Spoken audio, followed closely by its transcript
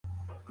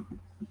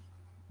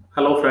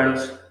Hello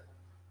friends,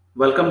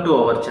 welcome to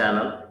our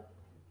channel.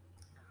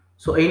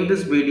 So in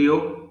this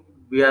video,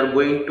 we are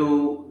going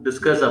to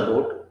discuss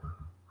about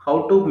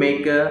how to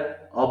make a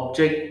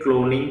object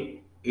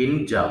cloning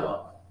in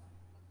Java.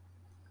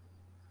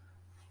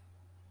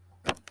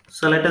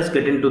 So let us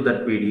get into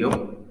that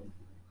video.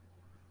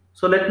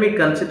 So let me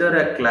consider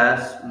a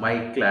class,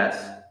 my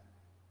class,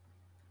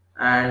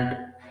 and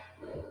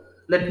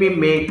let me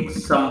make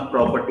some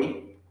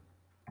property.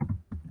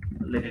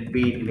 Let it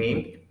be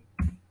name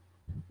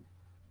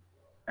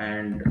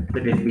and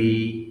let it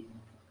be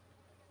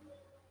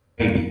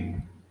ID.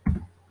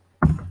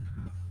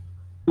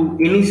 To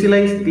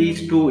initialize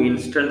these two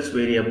instance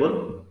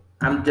variable,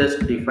 I'm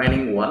just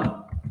defining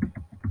one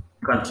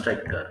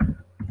constructor.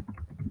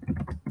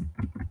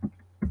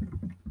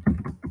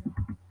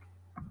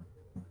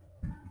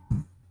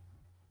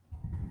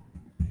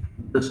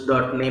 This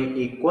dot name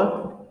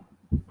equal,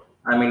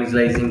 I'm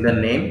initializing the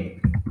name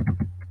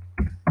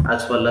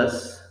as well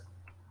as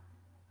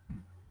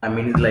I'm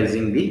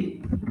initializing the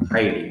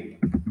ID.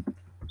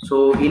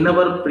 So in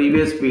our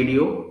previous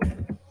video,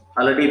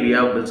 already we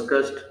have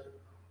discussed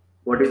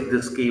what is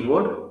this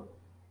keyword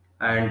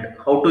and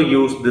how to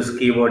use this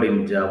keyword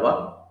in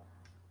Java.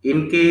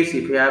 In case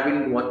if you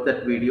haven't watched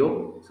that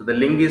video, so the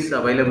link is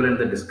available in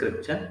the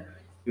description.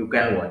 You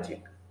can watch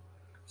it.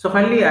 So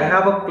finally, I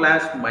have a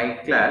class, my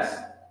class.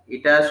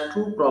 It has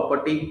two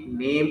property,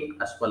 name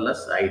as well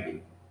as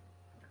ID.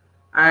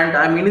 And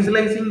I'm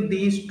initializing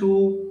these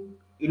two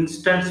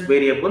instance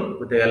variable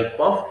with the help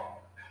of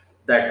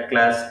that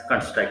class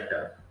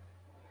constructor.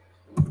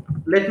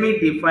 Let me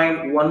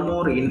define one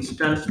more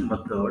instance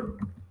method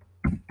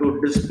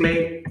to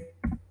display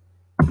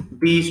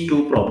these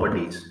two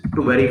properties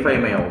to verify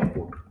my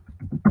output.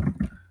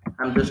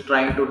 I'm just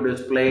trying to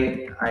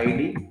display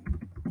ID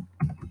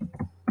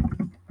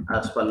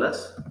as well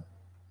as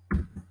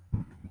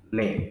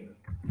name.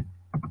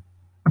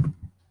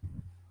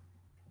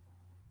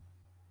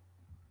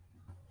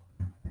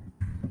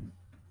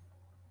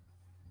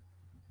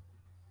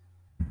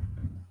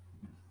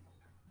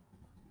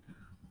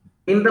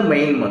 In the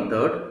main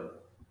method,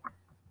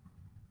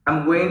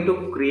 I'm going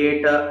to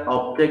create an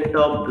object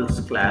of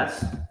this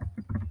class.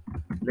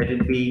 Let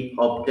it be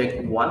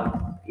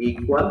object1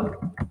 equal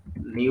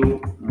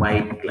new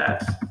my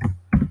class.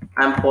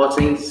 I'm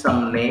passing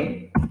some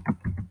name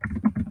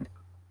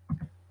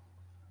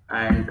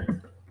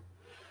and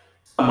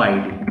some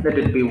ID. Let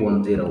it be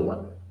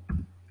 101.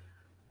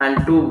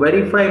 And to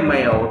verify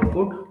my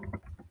output,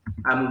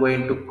 I'm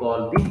going to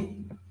call the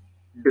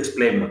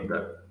display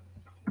method.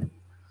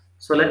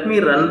 So let me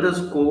run this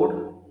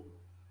code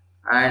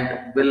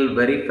and we'll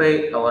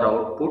verify our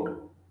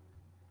output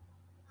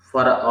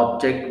for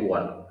object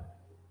 1.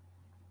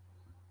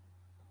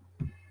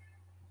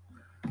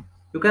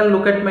 You can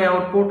look at my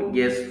output.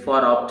 Yes,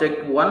 for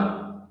object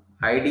 1,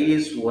 ID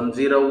is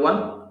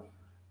 101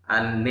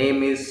 and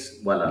name is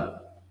Valan.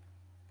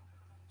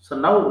 So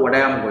now what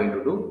I am going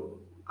to do,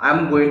 I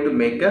am going to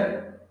make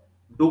a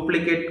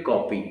duplicate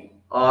copy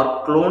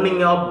or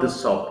cloning of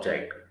this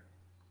object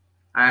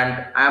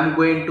and I am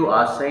going to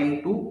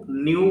assign to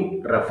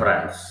new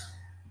reference.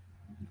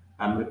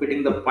 I am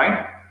repeating the point.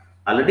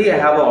 Already I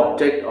have a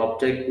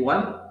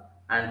object1,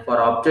 and for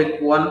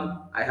object 1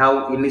 I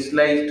have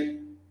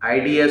initialized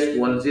ID as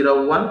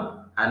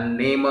 101 and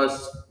name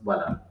as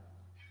Valan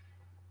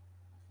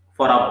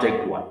for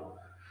object 1.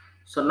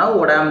 So now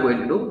what I am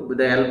going to do with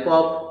the help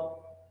of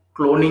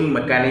cloning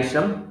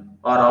mechanism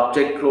or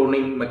object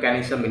cloning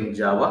mechanism in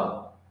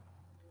Java,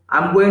 I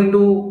am going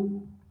to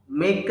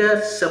make a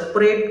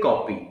separate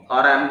copy or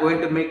I am going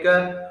to make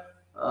a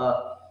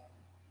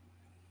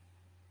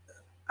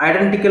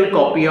identical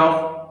copy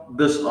of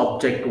this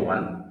object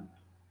 1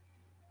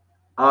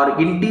 or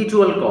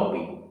individual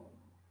copy,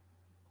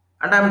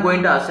 and I'm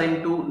going to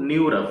assign to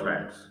new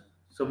reference.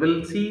 So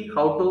we'll see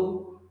how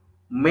to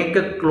make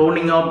a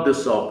cloning of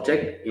this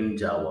object in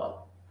Java.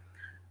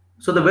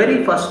 So the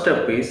very first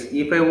step is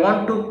if I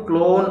want to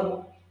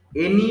clone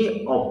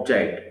any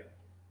object,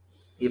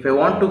 if I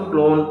want to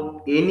clone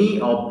any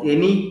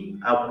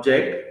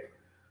object,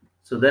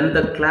 so then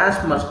the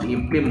class must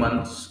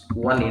implement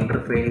one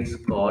interface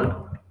called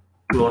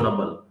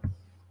clonable.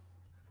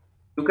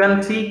 You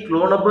can see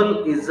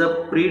clonable is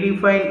a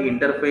predefined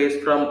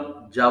interface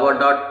from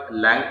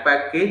java.lang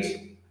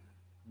package,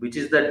 which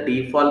is the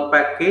default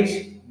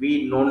package.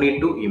 We no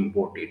need to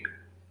import it.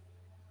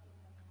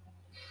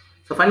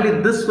 So finally,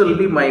 this will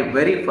be my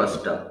very first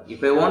step.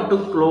 If I want to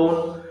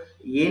clone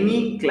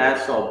any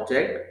class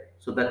object,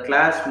 so the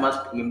class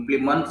must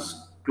implement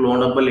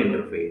clonable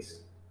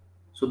interface.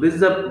 So this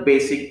is a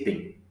basic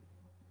thing.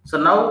 So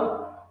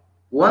now,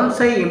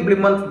 once I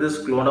implement this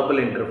clonable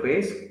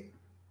interface,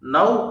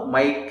 now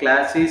my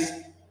class is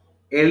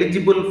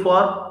eligible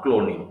for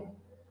cloning.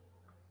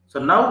 So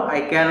now I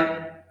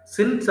can,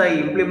 since I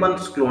implement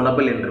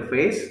clonable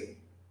interface,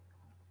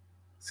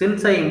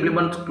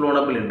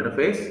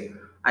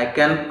 I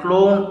can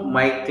clone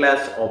my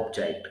class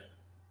object.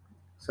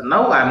 So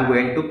now I am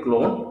going to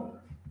clone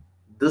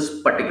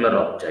this particular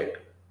object.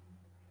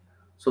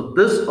 So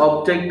this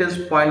object is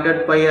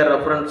pointed by a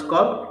reference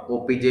called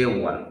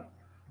opj1.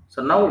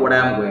 So now what I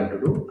am going to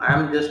do, I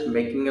am just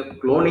making a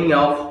cloning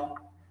of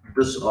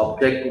this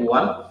object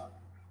 1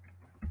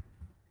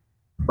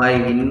 by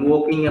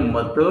invoking a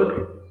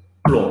method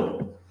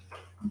clone.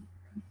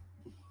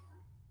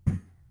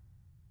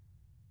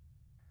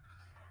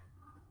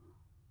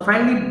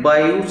 Finally, by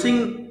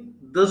using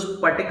this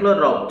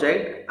particular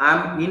object, I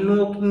am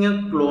invoking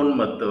a clone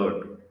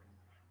method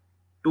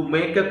to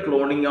make a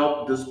cloning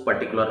of this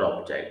particular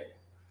object.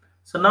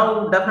 So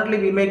now definitely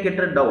we may get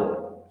a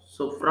doubt.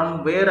 So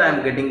from where I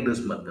am getting this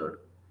method?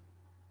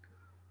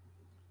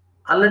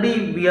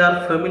 Already we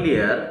are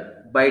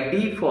familiar, by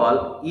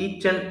default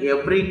each and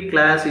every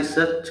class is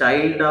a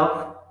child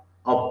of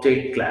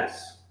object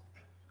class.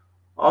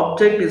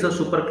 Object is a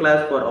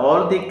superclass for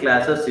all the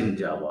classes in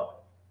Java.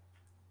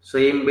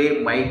 Same way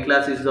my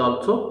class is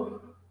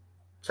also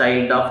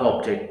child of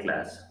object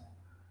class.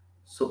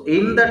 So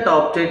in that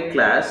object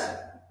class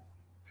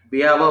we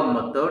have a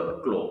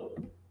method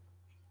clone.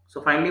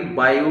 So finally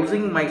by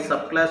using my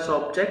subclass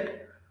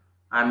object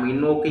I am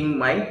invoking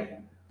my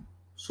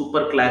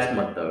superclass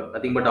method,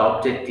 nothing but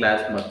object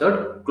class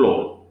method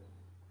clone.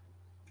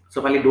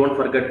 So finally don't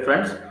forget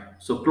friends,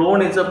 so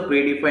clone is a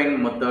predefined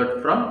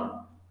method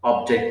from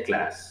object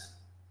class.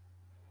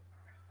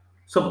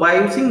 So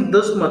by using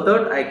this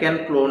method I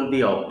can clone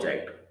the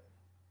object.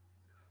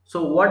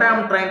 So what I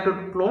am trying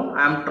to clone?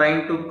 I am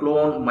trying to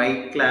clone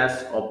my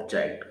class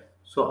object.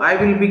 So I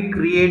will be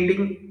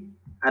creating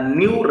a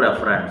new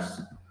reference.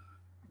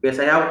 Yes,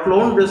 I have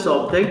cloned this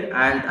object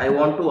and I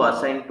want to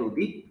assign to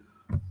the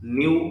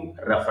new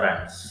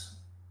reference.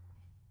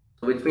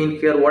 So which means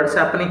here what is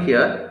happening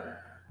here?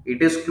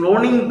 It is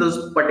cloning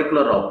this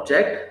particular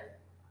object.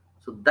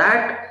 So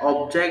that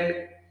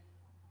object,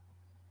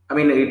 I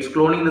mean it's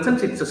cloning in the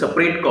sense it's a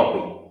separate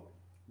copy.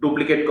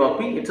 Duplicate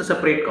copy, it's a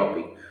separate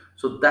copy.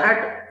 So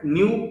that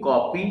new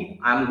copy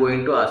I'm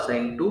going to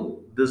assign to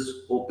this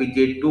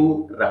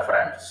OPJ2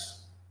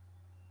 reference.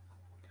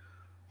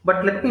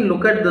 But let me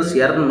look at this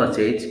error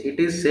message. It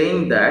is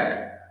saying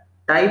that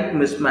type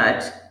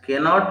mismatch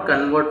cannot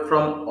convert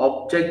from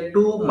object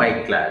to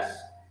my class.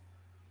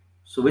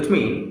 So which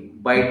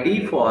means by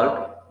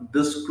default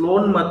this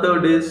clone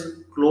method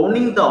is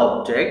cloning the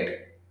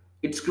object.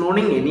 It's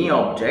cloning any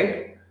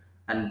object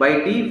and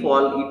by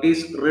default it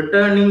is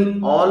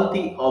returning all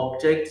the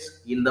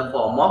objects in the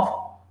form of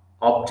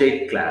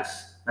object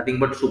class, nothing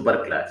but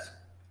super class.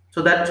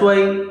 So that's why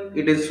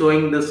it is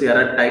showing this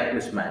error type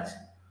mismatch.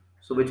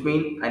 So which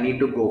means I need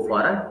to go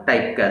for a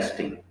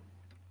typecasting.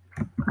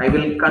 I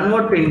will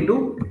convert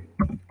into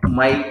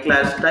my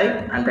class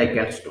type and I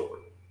can store.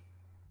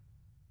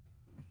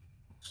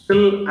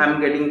 Still I am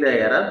getting the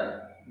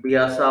error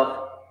because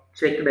of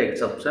checked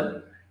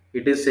exception.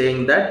 It is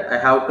saying that I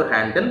have to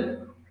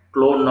handle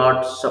clone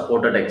not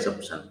supported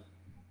exception.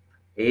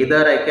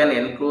 Either I can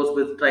enclose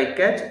with try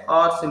catch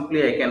or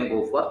simply I can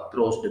go for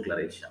throws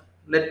declaration.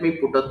 Let me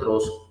put a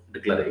throws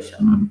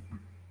declaration.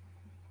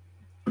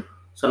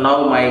 So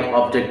now my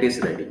object is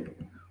ready.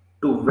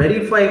 To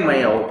verify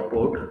my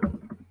output,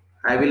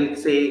 I will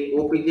say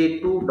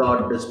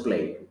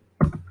opj2.display.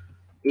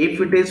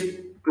 If it is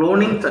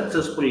cloning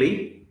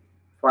successfully,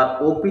 for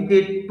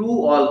opj2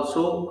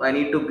 also I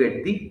need to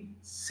get the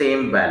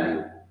same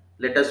value.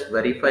 Let us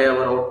verify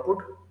our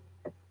output.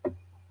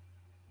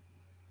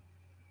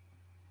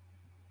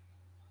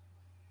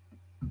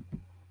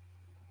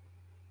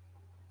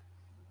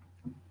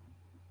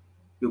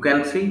 You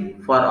can see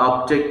for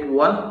object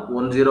 1,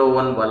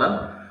 101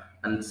 Valan,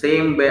 and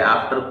same way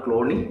after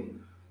cloning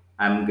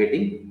I am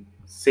getting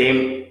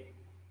same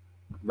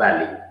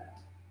value.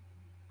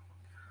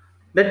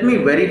 Let me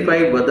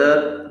verify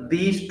whether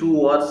these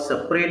two are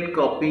separate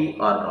copy or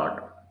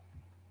not.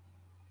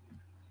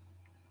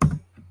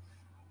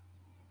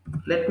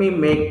 Let me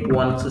make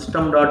one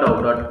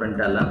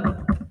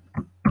system.out.println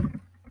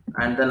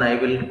and then I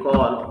will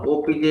call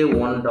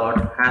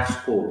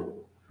opj1.hashcode.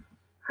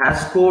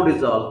 Hashcode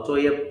is also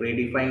a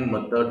predefined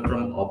method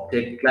from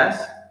object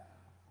class.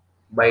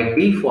 By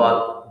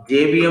default,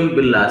 JVM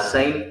will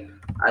assign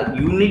a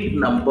unique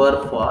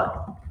number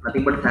for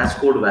nothing but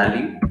hashcode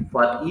value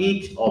for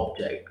each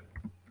object.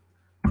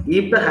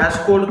 If the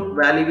hashcode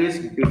value is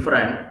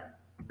different,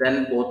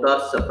 then both are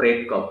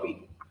separate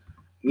copy.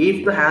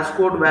 If the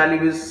hashcode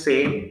value is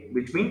same,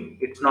 which means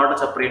it's not a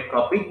separate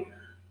copy,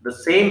 the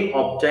same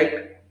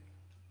object,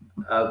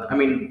 I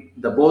mean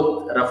the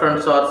both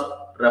reference are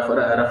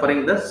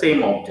referring the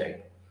same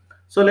object.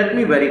 So let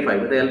me verify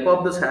with the help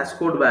of this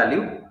hashcode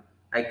value.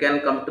 I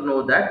can come to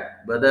know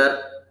that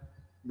whether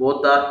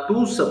both are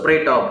two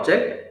separate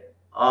object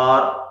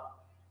or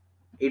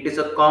it is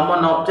a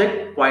common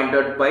object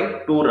pointed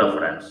by two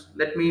reference.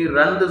 Let me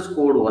run this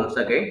code once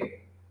again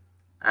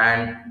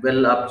and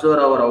we'll observe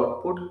our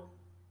output.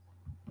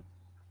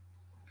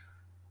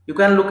 You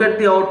can look at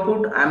the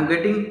output. I am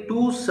getting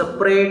two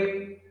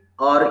separate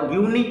or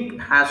unique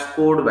hash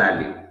code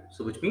value.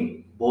 So which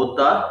means both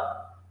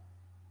are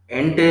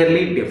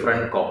entirely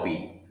different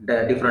copy,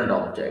 the different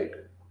object.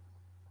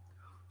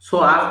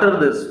 So after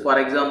this, for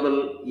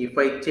example, if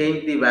I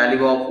change the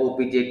value of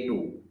OPJ2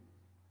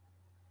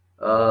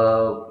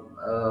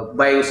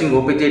 by using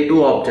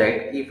OPJ2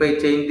 object, if I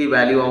change the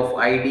value of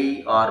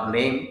ID or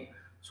name,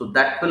 so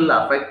that will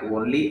affect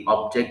only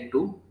object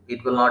 2.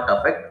 It will not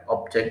affect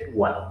object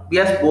 1.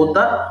 Because both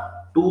are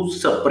two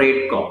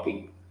separate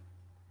copy.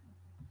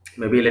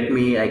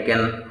 Maybe I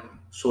can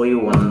show you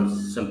one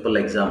simple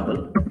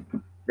example.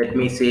 Let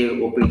me say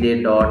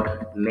OPJ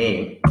dot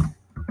name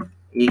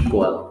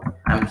equal,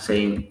 I'm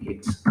saying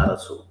it's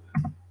also,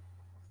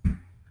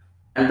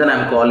 and then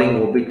I'm calling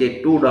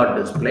obj2 dot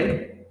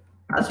display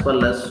as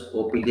well as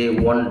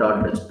obj1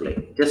 dot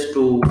display, just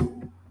to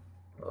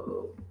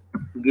uh,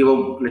 give a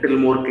little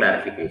more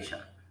clarification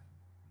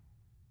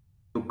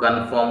to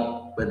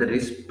confirm whether it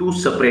is two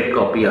separate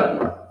copy or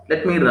not.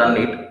 Let me run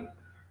it.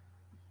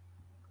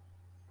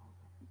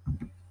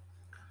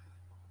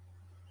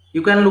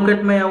 You can look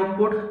at my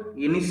output.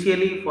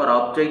 Initially for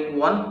object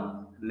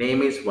 1,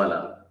 name is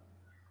Valan,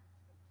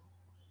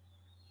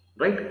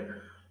 right?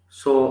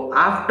 So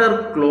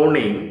after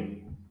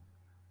cloning,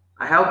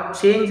 I have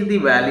changed the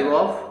value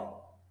of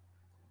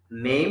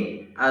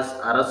name as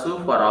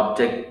Arasu for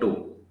object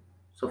 2.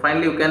 So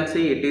finally you can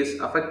see it is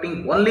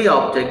affecting only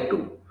object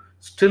 2.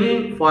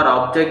 Still for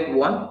object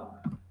 1,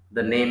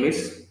 the name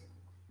is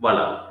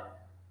Valan.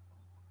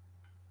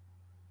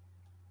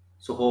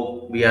 So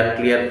hope we are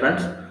clear,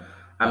 friends.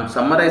 I am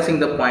summarizing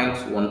the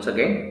points once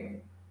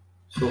again.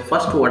 So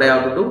first what I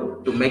have to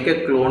do to make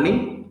a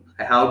cloning,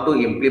 I have to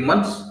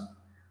implement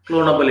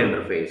clonable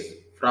interface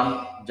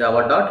from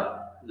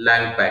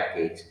java.lang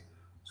package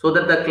so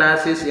that the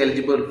class is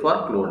eligible for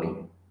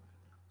cloning.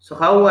 So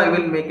how I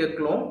will make a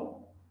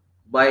clone?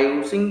 By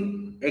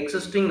using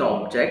existing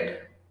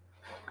object,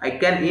 I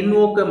can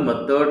invoke a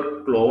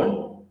method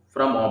clone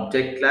from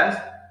object class.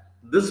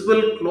 This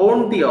will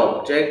clone the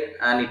object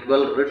and it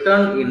will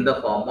return in the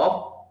form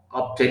of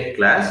object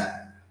class.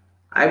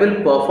 I will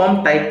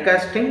perform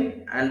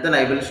typecasting and then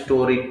I will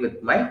store it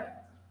with my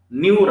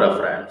new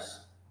reference.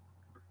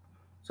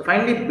 So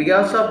finally,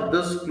 because of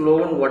this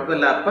clone, what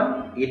will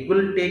happen? It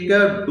will take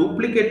a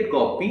duplicate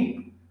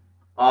copy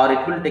or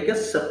it will take a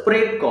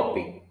separate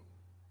copy.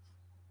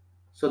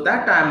 So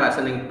that I am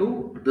assigning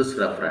to this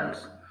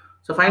reference.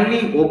 So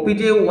finally,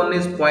 OPJ1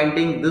 is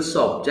pointing this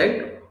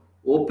object.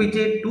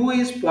 OPJ2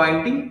 is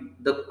pointing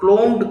the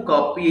cloned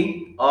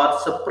copy or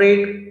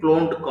separate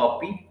cloned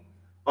copy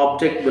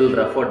object will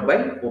referred by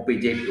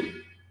OPJ2.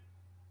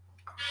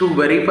 To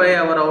verify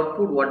our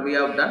output, what we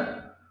have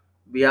done?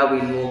 We have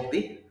invoked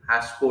the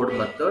hashcode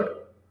method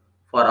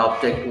for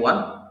object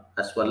 1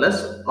 as well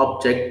as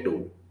object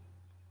 2.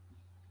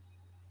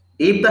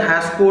 If the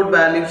hashcode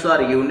values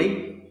are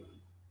unique,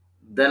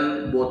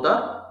 then both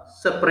are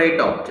separate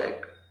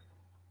object.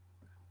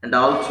 And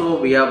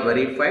also we have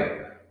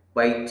verified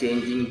by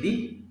changing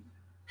the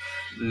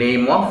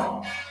name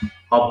of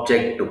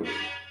object 2.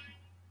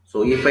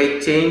 So if I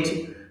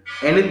change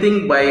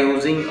anything by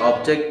using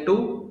object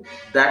 2,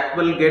 that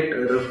will get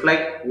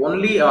reflect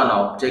only on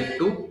object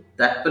 2,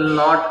 that will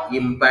not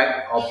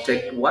impact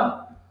object 1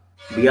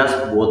 because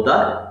both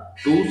are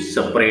two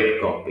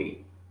separate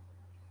copy.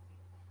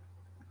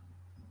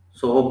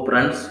 So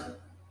friends,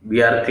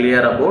 we are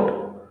clear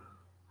about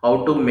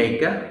how to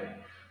make a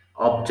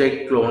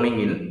object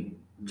cloning in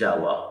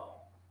Java.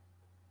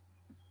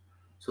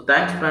 So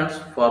thanks friends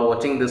for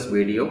watching this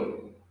video.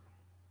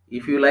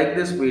 If you like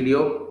this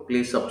video,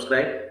 please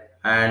subscribe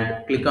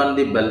and click on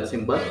the bell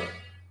symbol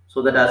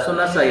so that as soon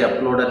as I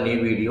upload a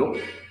new video,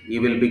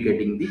 you will be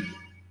getting the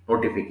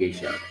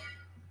notification.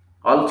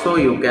 Also,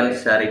 you can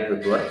share it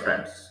with your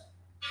friends.